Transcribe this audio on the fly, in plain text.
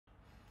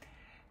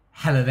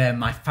Hello there,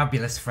 my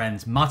fabulous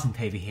friends. Martin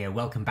Pavey here.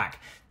 Welcome back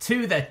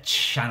to the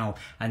channel.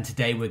 And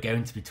today we're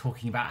going to be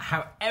talking about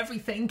how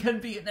everything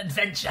can be an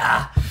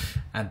adventure.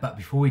 But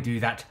before we do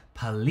that,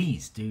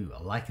 please do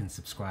like and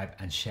subscribe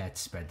and share to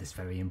spread this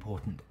very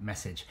important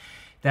message.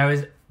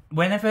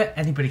 Whenever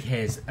anybody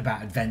hears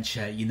about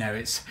adventure, you know,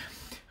 it's...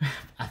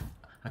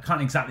 I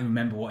can't exactly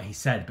remember what he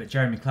said, but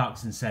Jeremy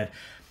Clarkson said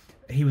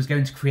he was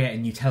going to create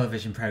a new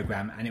television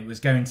program and it was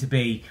going to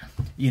be,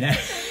 you know,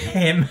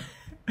 him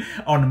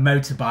on a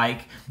motorbike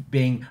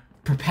being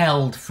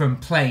propelled from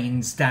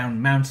planes down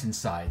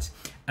mountainsides.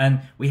 And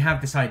we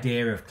have this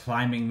idea of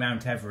climbing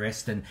Mount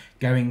Everest and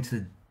going to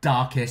the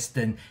darkest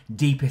and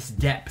deepest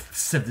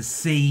depths of the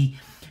sea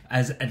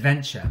as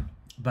adventure.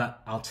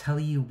 But I'll tell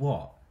you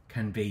what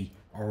can be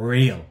a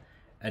real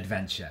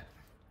adventure.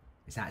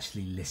 It's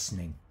actually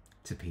listening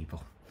to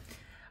people.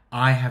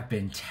 I have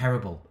been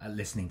terrible at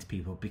listening to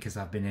people because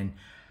I've been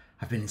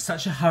in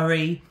such a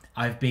hurry.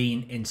 I've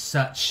been in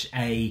such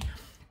a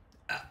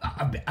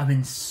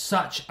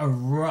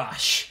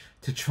rush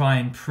to try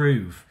and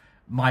prove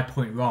my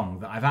point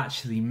wrong that I've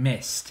actually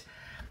missed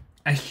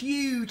a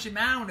huge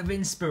amount of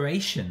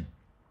inspiration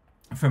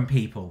from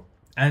people.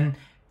 And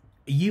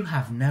you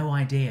have no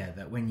idea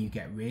that when you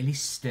get really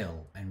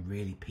still and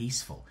really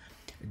peaceful,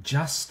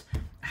 just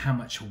how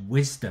much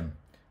wisdom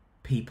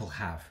people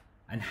have,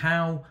 and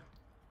how,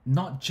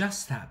 not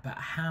just that, but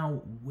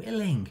how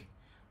willing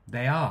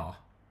they are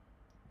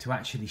to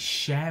actually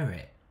share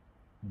it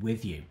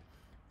with you.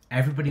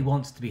 Everybody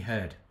wants to be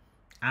heard.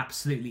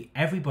 Absolutely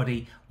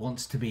everybody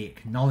wants to be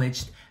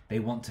acknowledged. They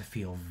want to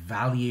feel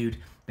valued.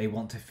 They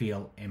want to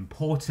feel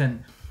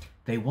important.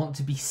 They want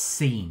to be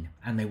seen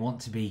and they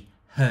want to be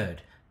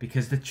heard.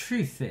 Because the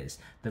truth is,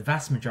 the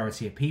vast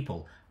majority of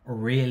people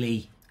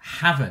really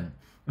haven't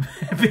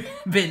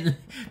been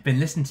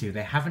listened to.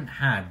 They haven't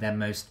had their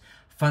most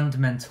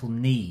fundamental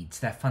needs,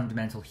 their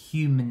fundamental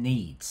human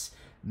needs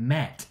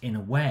met in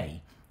a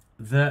way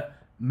that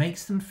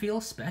makes them feel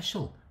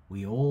special.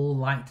 We all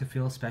like to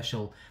feel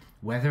special,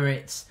 whether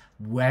it's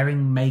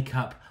wearing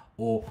makeup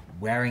or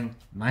wearing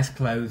nice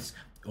clothes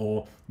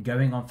or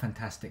going on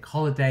fantastic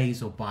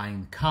holidays or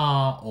buying a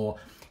car or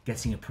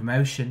getting a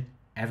promotion.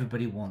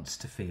 Everybody wants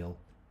to feel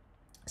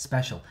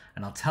special.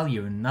 And I'll tell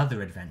you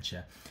another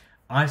adventure.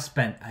 I've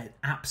spent an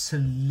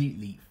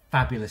absolutely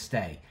fabulous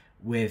day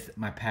with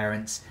my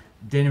parents.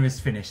 Dinner is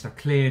finished. I've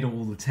cleared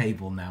all the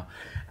table now.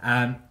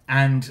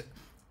 And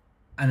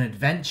an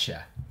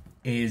adventure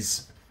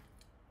is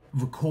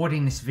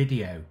recording this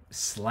video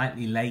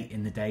slightly late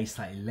in the day,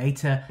 slightly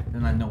later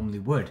than I normally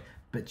would.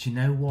 But you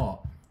know what?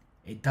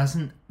 It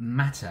doesn't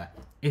matter.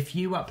 If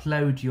you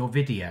upload your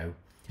video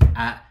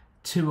at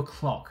 2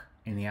 o'clock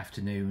in the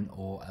afternoon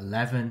or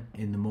 11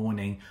 in the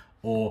morning,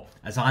 or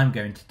as I'm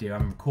going to do,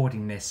 I'm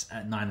recording this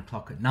at 9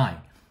 o'clock at night,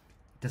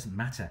 it doesn't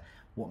matter.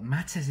 What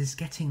matters is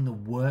getting the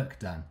work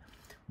done.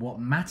 What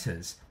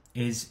matters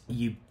is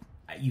you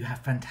have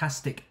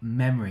fantastic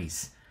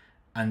memories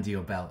under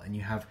your belt, and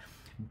you have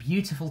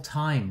beautiful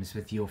times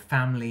with your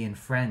family and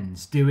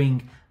friends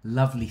doing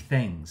lovely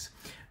things.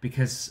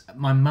 Because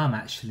my mum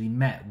actually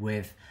met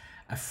with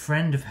a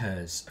friend of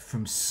hers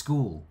from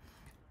school,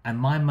 and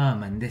my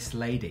mum and this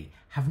lady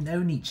have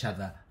known each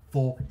other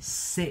for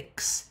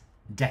 6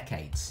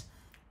 decades.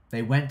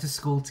 They went to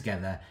school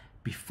together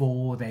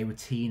before they were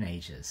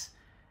teenagers,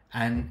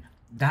 and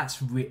that's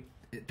an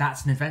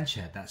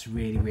adventure. That's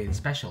really, really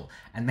special.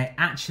 And they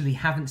actually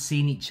haven't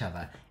seen each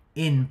other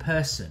in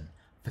person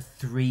for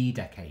 3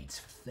 decades,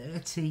 for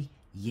 30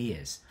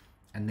 years.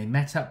 And they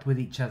met up with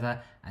each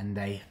other and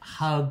they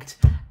hugged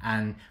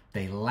and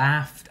they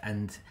laughed,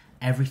 and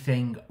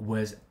everything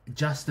was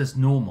just as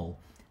normal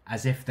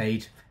as if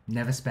they'd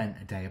never spent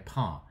a day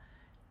apart.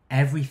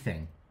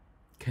 Everything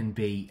can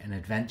be an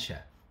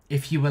adventure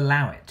if you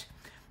allow it.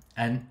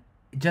 And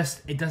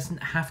it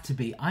doesn't have to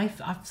be, I've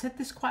said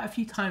this quite a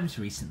few times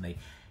recently,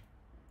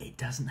 it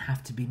doesn't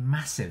have to be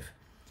massive.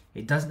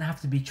 It doesn't have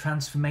to be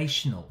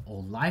transformational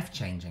or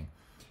life-changing.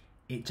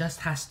 It just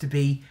has to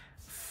be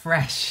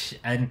fresh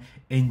and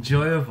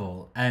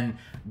enjoyable and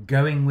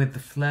going with the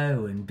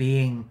flow and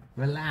being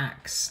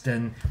relaxed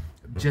and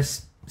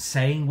just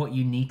saying what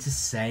you need to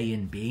say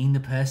and being the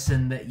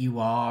person that you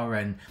are,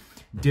 and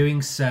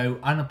doing so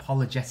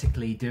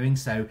unapologetically, doing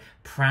so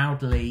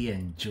proudly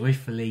and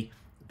joyfully.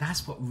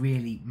 That's what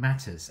really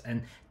matters.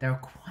 And there are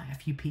quite a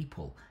few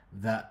people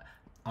that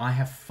I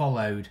have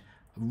followed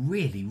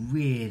really,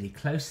 really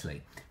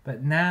closely.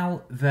 But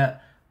now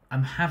that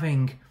I'm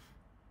having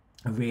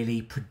a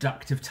really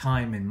productive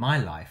time in my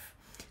life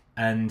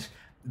and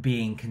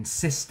being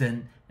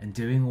consistent and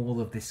doing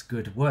all of this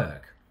good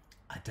work,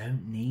 I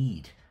don't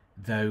need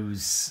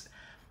those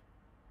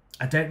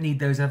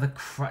other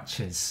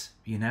crutches.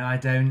 You know, I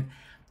don't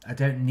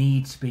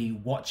need to be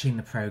watching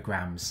the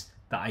programs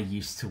that I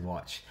used to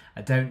watch.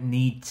 I don't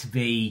need to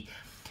be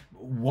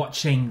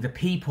watching the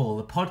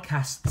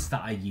podcasts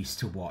that I used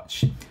to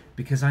watch,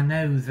 because I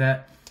know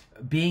that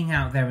being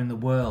out there in the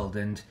world,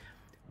 and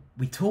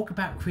we talk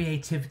about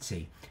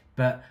creativity,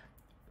 but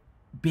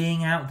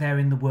being out there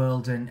in the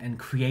world and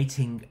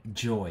creating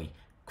joy,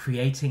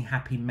 creating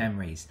happy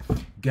memories,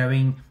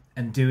 going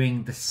and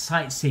doing the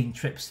sightseeing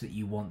trips that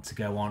you want to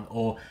go on,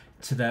 or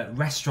to the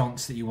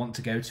restaurants that you want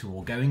to go to,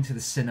 or going to the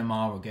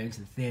cinema, or going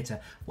to the theatre,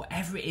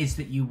 whatever it is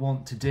that you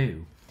want to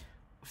do,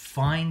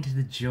 find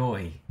the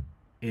joy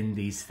in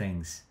these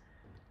things,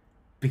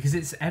 because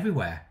it's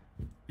everywhere.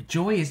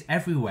 Joy is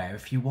everywhere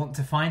if you want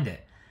to find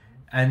it,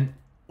 and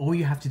all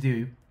you have to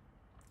do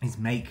is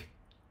make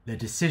the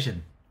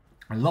decision.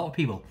 A lot of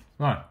people,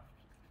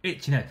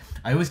 itchy nose.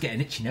 I always get an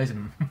itchy nose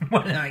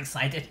when I'm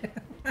excited.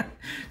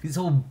 It's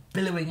all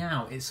billowing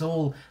out. It's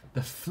all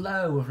the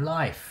flow of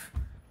life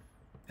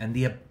and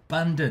the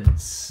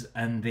abundance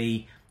and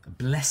the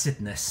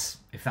blessedness,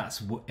 if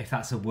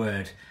that's a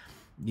word.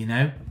 You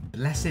know,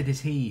 blessed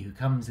is he who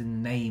comes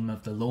in the name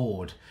of the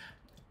Lord.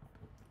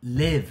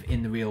 Live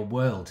in the real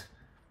world.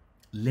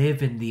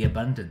 Live in the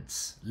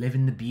abundance. Live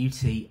in the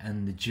beauty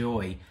and the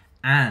joy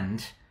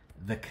and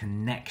the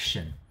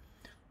connection.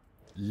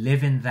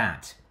 Live in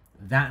that.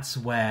 That's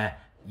where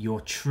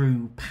your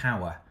true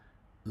power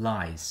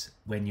lies,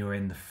 when you're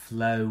in the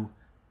flow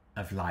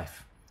of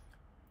life.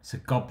 So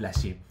God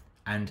bless you,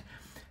 and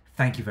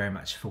thank you very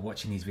much for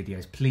watching these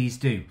videos. Please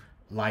do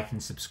like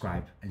and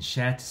subscribe and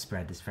share to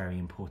spread this very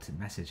important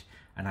message,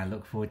 and I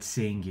look forward to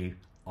seeing you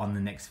on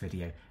the next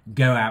video.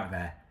 Go out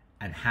there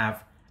and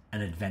have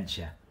an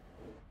adventure.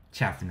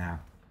 Ciao for now.